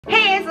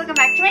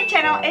back to my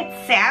channel.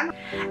 It's Sam.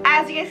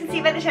 As you guys can see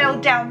by the title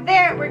down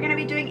there, we're going to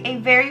be doing a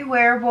very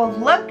wearable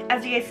look,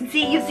 as you guys can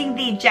see, using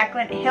the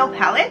Jaclyn Hill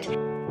palette.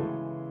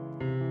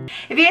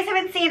 If you guys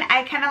haven't seen,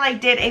 I kind of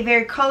like did a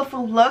very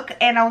colorful look,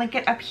 and I'll link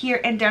it up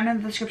here and down in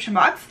the description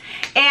box.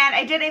 And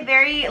I did a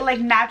very like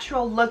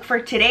natural look for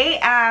today.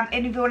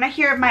 And if you want to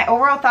hear my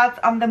overall thoughts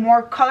on the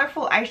more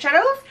colorful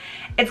eyeshadows,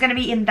 it's going to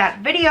be in that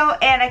video.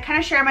 And I kind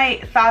of share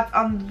my thoughts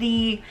on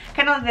the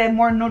kind of the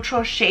more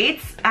neutral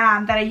shades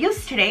that I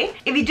used today.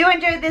 If you do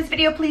enjoy this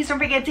video, please don't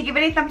forget to give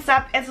it a thumbs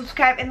up and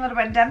subscribe and the little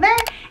button down there.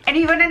 And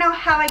if you want to know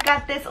how I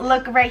got this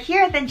look right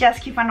here, then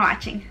just keep on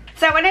watching.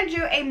 So I want to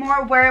do a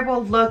more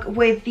wearable look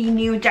with the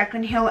new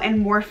Jaclyn Hill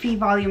and Morphe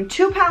Volume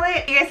 2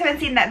 palette. If you guys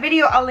haven't seen that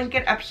video, I'll link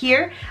it up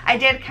here. I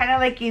did kind of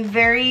like a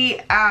very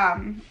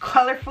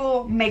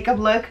colorful makeup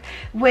look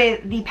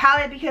with the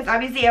palette because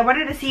obviously I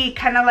wanted to see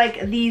kind of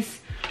like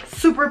these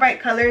super bright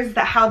colors,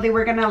 that how they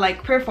were gonna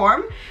like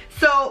perform.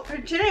 So for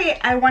today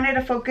I wanted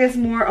to focus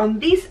more on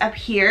these up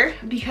here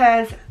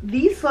because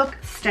these look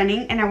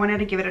stunning and I wanted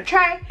to give it a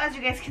try. As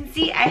you guys can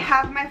see, I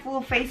have my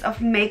full face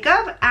of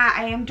makeup.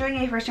 I am doing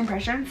a first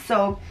impression,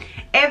 so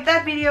if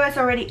that video is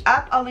already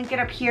up, I'll link it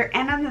up here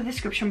and on the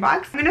description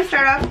box. I'm gonna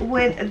start off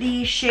with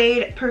the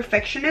shade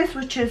Perfectionist,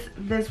 which is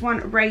this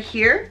one right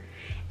here,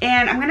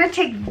 and I'm gonna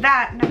take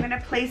that and I'm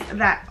gonna place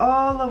that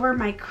all over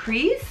my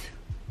crease.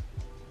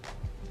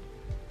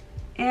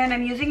 And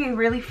I'm using a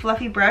really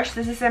fluffy brush.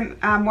 This is a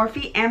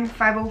Morphe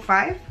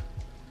M505.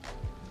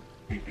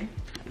 I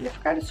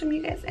forgot to zoom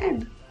you guys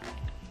in.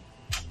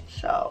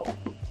 So,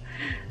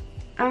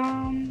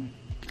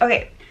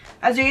 okay.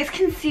 As you guys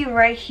can see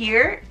right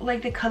here,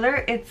 like the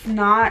color, it's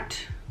not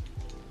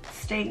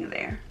staying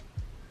there.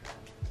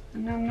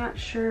 And I'm not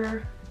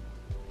sure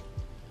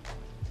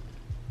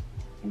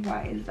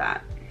why is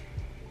that.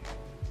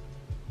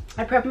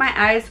 I prepped my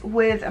eyes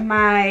with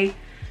my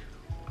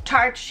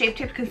Tarte Shape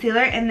Tape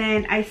Concealer, and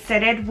then I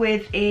set it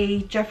with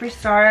a Jeffree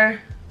Star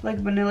like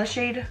vanilla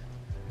shade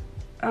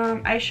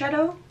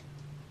eyeshadow.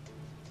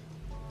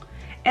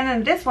 And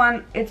then this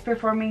one, it's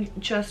performing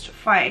just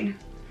fine.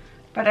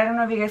 But I don't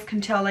know if you guys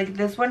can tell, like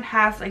this one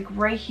has like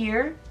right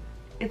here,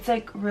 it's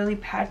like really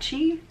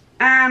patchy.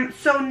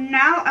 So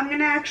now I'm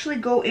gonna actually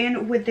go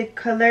in with the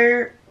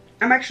color,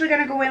 I'm actually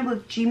gonna go in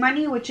with G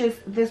Money, which is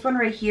this one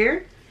right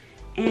here.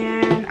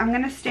 And I'm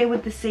gonna stay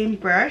with the same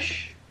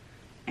brush.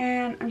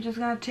 And I'm just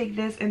gonna take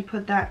this and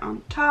put that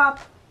on top.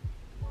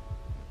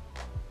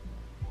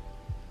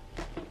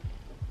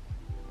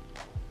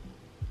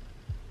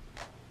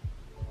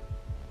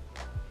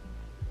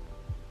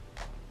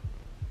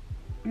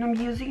 And I'm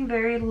using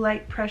very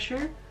light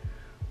pressure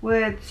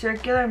with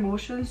circular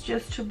motions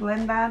just to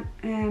blend that.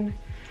 And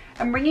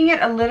I'm bringing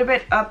it a little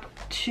bit up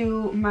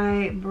to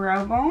my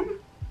brow bone.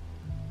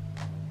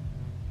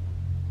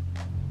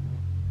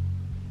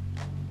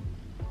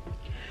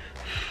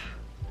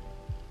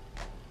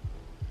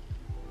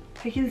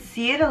 I can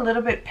see it a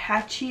little bit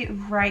patchy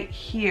right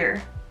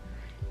here,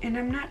 and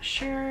I'm not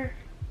sure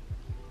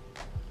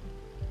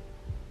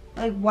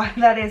like why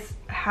that is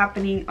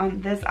happening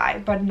on this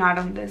eye but not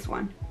on this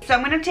one. So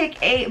I'm gonna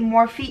take a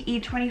Morphe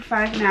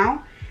E25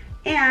 now,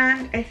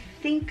 and I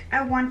think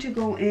I want to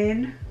go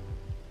in,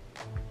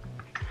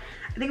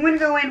 I'm gonna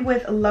go in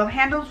with Love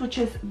Handles, which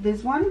is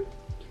this one.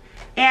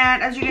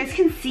 And as you guys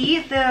can see,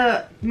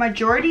 the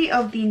majority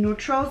of the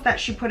neutrals that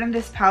she put in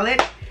this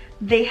palette,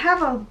 they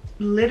have a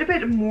little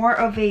bit more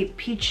of a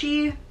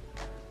peachy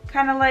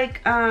kind of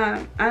like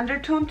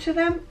undertone to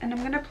them. And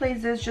I'm gonna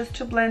place this just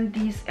to blend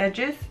these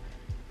edges.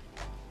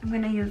 I'm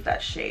gonna use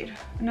that shade,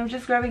 and I'm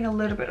just grabbing a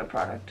little bit of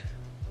product.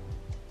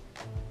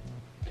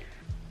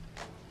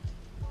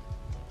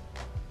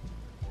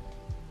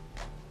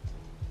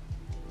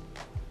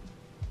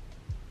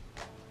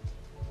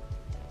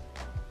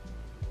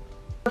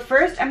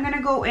 First I'm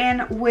gonna go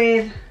in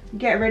with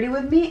Get Ready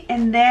With Me,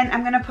 and then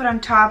I'm gonna put on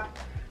top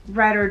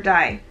Ride or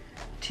Die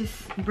to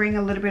bring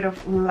a little bit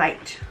of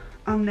light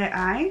on the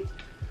eye.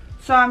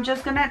 So I'm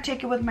just gonna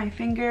take it with my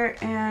finger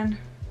and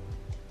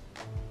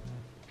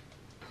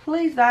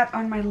place that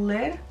on my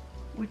lid,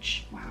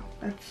 which, wow,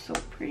 that's so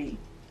pretty.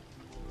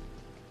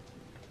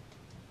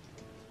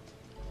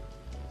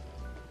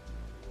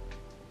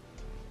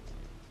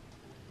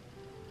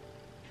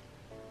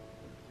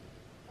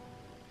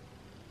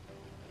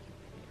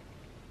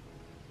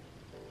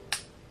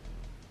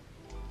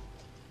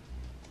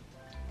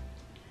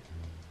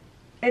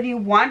 If you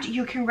want,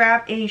 you can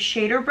grab a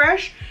shader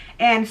brush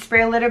and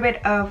spray a little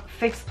bit of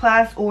Fix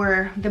Plus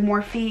or the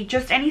Morphe,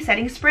 just any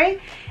setting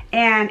spray,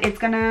 and it's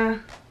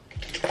gonna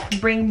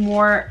bring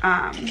more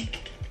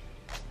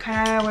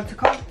kind of, what's it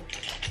called?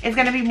 It's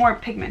gonna be more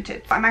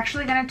pigmented. I'm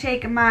actually gonna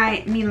take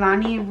my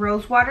Milani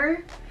Rose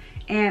Water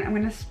and I'm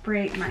gonna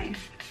spray my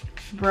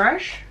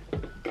brush,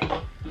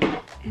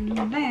 and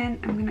then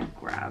I'm gonna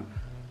grab,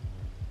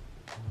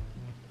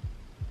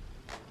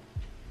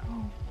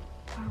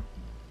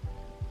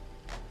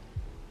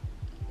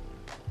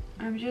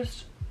 I'm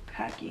just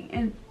packing.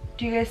 And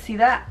do you guys see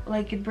that?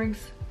 Like it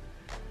brings,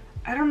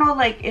 I don't know,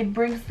 like it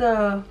brings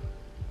the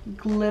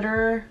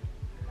glitter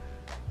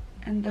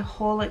and the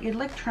whole, like, it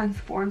like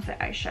transforms the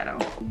eyeshadow.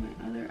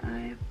 My other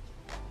eye.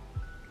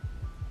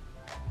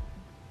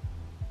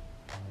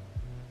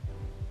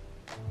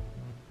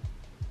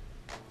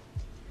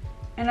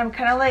 And I'm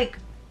kind of like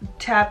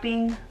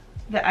tapping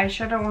the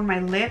eyeshadow on my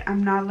lid.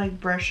 I'm not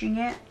like brushing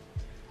it.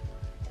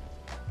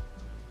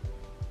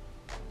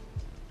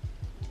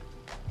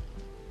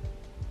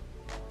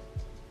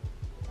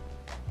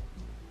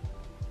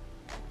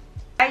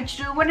 I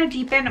do want to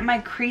deepen my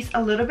crease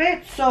a little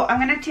bit, so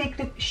I'm going to take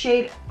the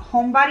shade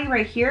Homebody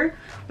right here,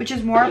 which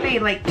is more of a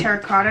like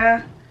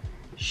terracotta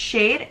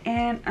shade,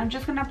 and I'm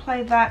just going to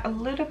apply that a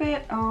little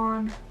bit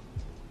on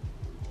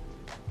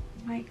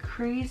my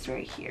crease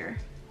right here.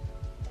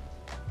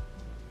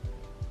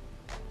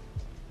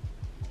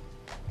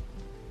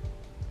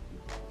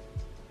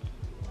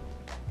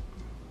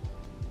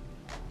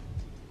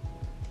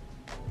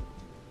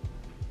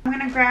 I'm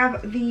gonna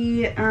grab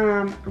the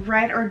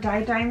Ride or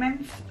Die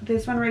diamonds,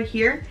 this one right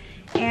here,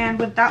 and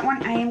with that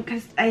one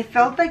because I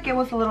felt like it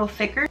was a little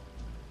thicker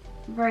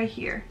right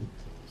here,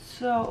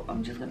 so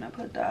I'm just gonna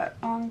put that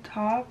on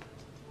top,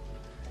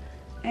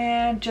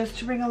 and just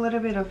to bring a little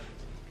bit of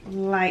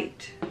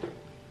light.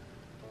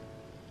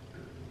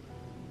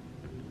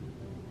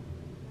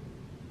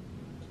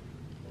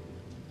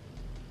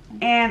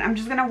 And I'm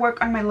just gonna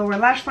work on my lower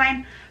lash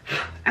line.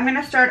 I'm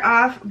gonna start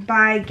off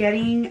by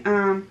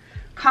getting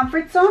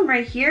Comfort Zone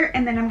right here,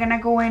 and then I'm gonna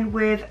go in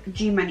with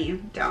G Money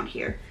down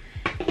here,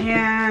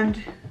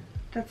 and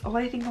that's all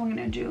I think I'm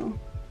gonna do.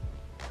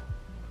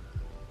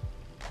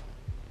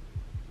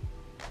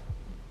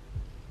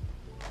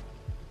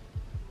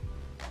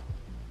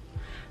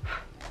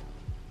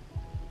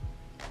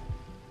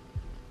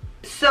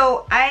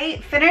 So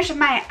I finished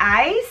my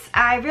eyes.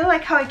 I really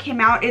like how it came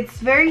out. It's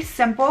very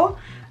simple.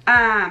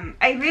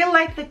 I really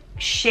like the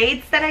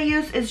shades that I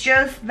use. It's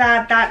just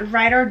that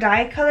Ride or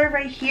Die color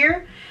right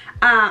here.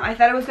 I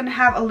thought it was going to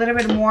have a little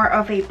bit more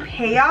of a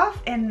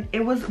payoff, and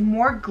it was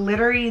more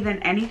glittery than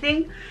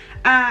anything.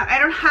 I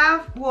don't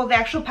have, well, the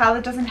actual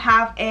palette doesn't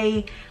have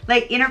a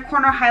like inner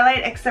corner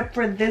highlight except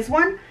for this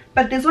one,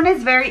 but this one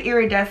is very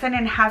iridescent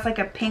and has like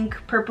a pink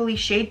purpley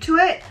shade to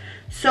it,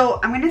 so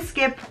I'm going to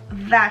skip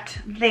that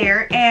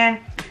there. And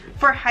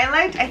for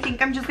highlight, I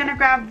think I'm just going to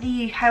grab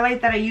the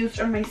highlight that I used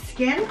on my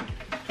skin,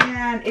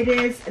 and it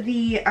is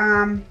the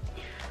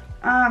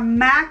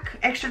MAC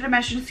Extra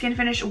Dimension Skin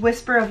Finish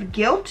Whisper of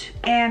Guilt,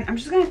 and I'm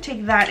just going to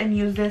take that and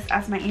use this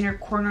as my inner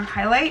corner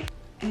highlight.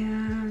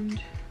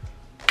 And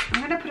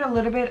I'm going to put a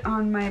little bit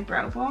on my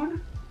brow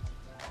bone.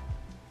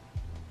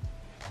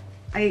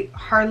 I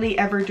hardly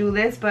ever do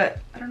this, but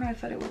I don't know, I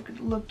thought it would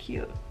look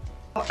cute.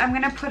 I'm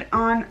going to put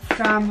on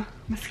some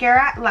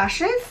mascara,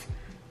 lashes,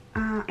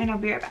 and I'll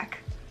be right back.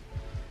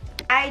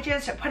 I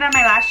just put on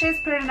my lashes,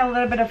 put in a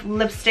little bit of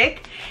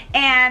lipstick,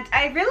 and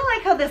I really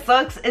like how this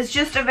looks. It's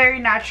just a very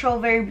natural,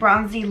 very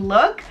bronzy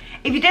look.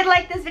 If you did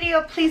like this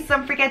video, please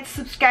don't forget to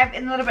subscribe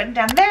in the little button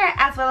down there,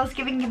 as well as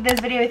giving this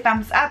video a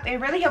thumbs up. It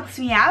really helps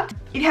me out.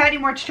 If you have any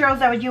more tutorials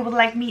that you would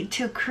like me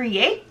to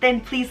create, then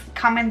please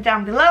comment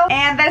down below.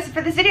 And that's it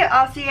for this video.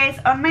 I'll see you guys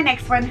on my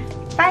next one.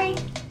 Bye!